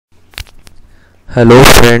Hello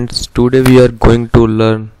friends, today we are going to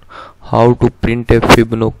learn how to print a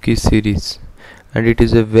Fibonacci series, and it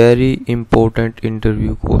is a very important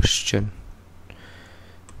interview question.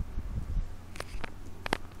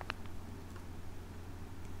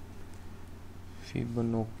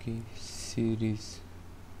 Fibonacci series.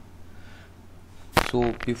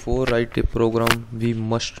 So before write a program we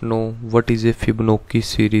must know what is a Fibonacci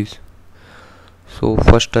series. So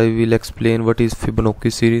first I will explain what is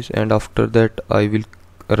Fibonacci series, and after that I will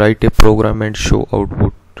write a program and show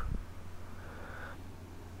output.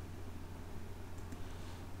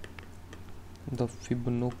 The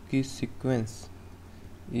Fibonacci sequence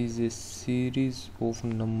is a series of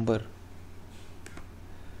number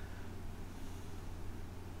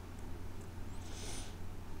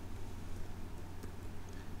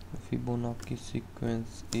Fibonacci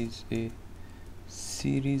sequence is a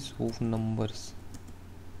series of numbers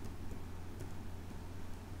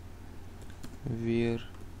where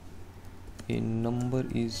a number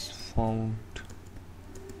is found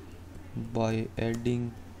by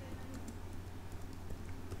adding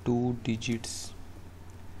two digits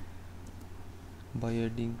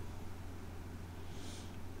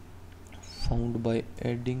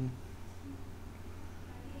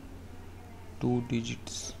two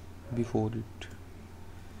digits before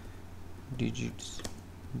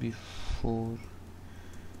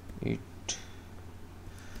it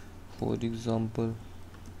for example,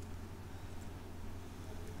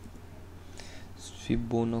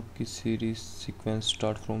 Fibonacci series sequence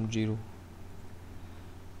start from 0.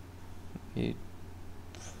 It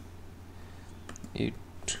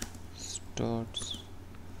starts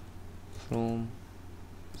from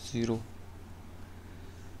 0.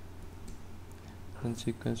 Then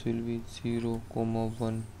sequence will be 0,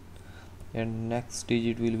 1, and next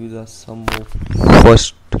digit will be the sum of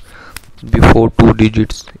first before two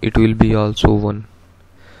digits. It will be also 1.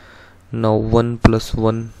 Now 1 plus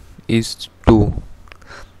 1 is 2.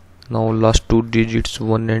 Now last two digits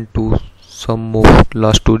 1 and 2, sum of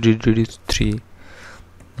last two digits is 3.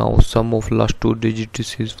 Now sum of last two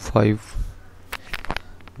digits is 5.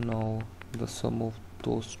 Now the sum of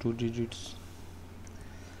those two digits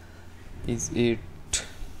is 8.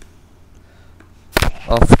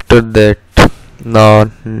 After that,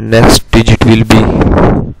 now next digit will be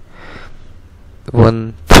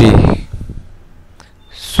 1, 3,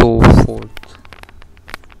 so forth.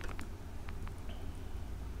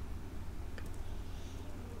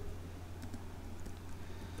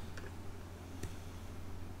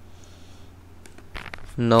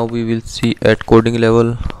 Now we will see at coding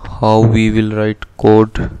level how we will write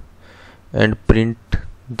code and print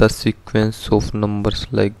the sequence of numbers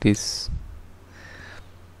like this.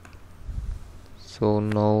 So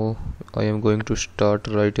now I am going to start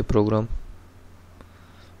write a program.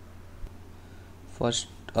 First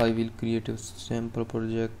I will create a sample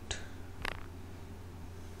project.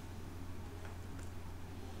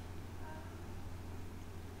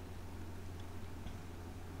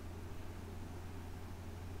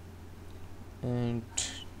 And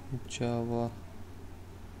Java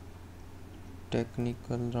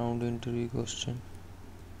technical round interview question.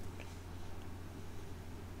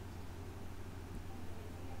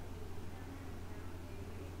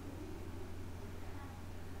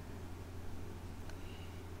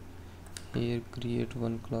 Here create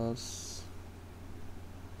one class.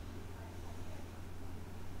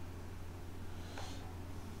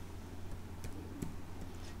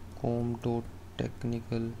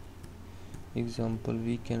 com.technical example,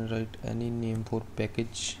 we can write any name for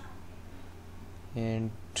package,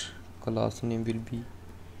 and class name will be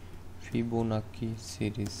Fibonacci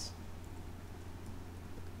series.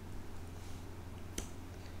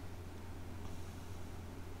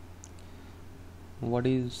 What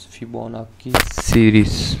is Fibonacci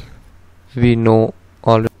series? We know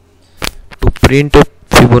already. To print a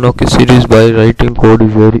Fibonacci series by writing code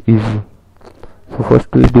is very easy. So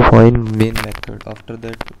first we define main method. After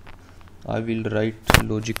that I will write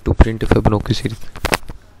logic to print a Fibonacci series.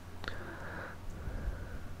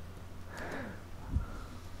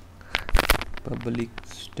 Public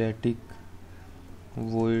static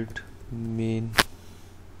void main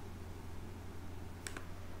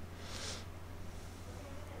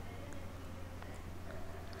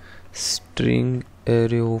string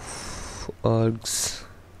array of args.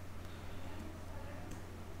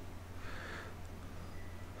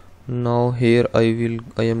 Now here I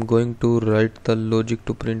am going to write the logic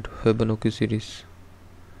to print Fibonacci series.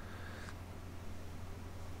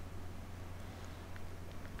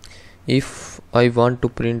 If I want to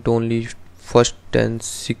print only first 10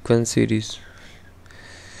 sequence series,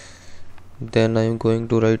 then I am going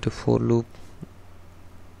to write a for loop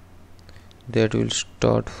that will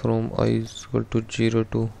start from I is equal to 0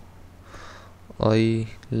 to I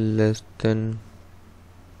less than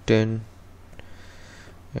 10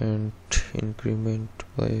 and increment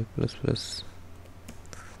by plus plus.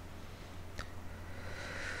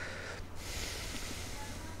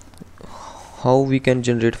 How we can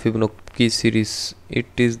generate Fibonacci series? It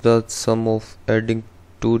is the sum of adding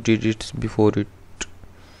two digits before it,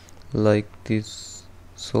 like this.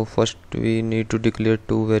 So first we need to declare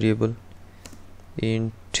two variable.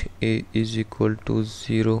 Int a is equal to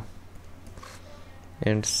 0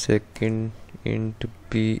 and second int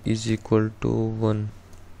b is equal to 1.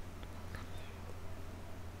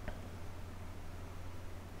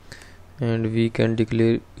 And we can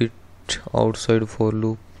declare it outside for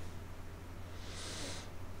loop.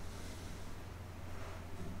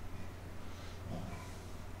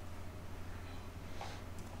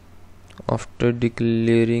 After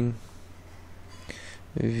declaring,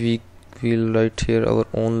 we will write here our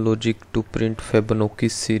own logic to print Fibonacci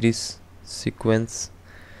series sequence,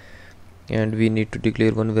 and we need to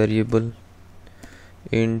declare one variable.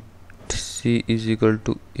 Int c is equal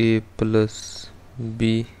to a plus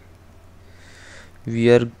b. We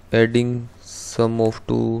are adding sum of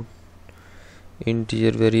two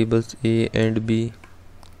integer variables a and b.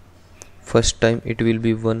 First time it will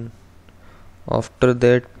be 1. After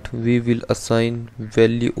that we will assign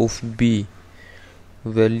value of b.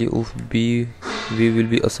 Value of b we will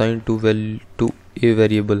be assigned to a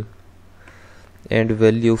variable, and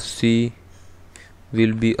value of c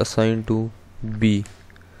will be assigned to b.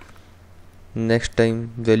 Next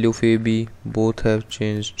time value of a b both have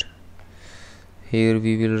changed. Here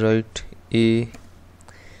we will write a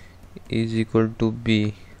is equal to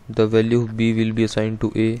b. The value of b will be assigned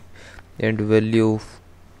to a, and value of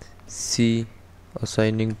c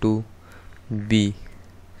assigning to b.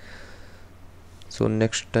 So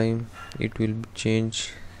next time it will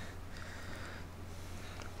change.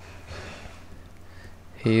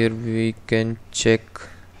 Here we can check.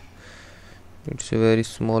 It's a very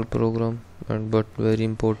small program but very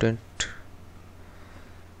important.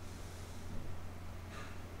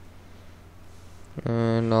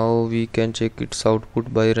 Now we can check its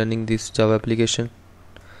output by running this Java application.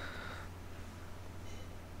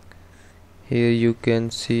 Here you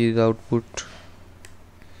can see the output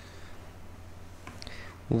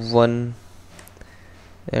 1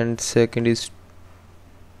 and second is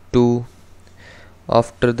 2.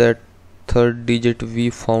 After that third digit we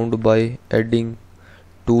found by adding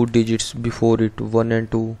two digits before it, 1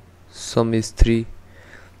 and 2. Sum is 3.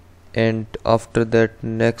 And after that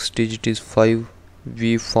next digit is 5.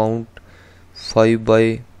 We found 5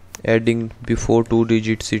 by adding before two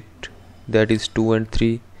digits it, that is 2 and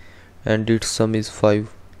 3, and its sum is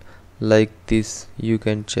 5. Like this you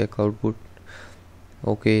can check output.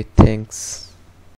 Okay, thanks.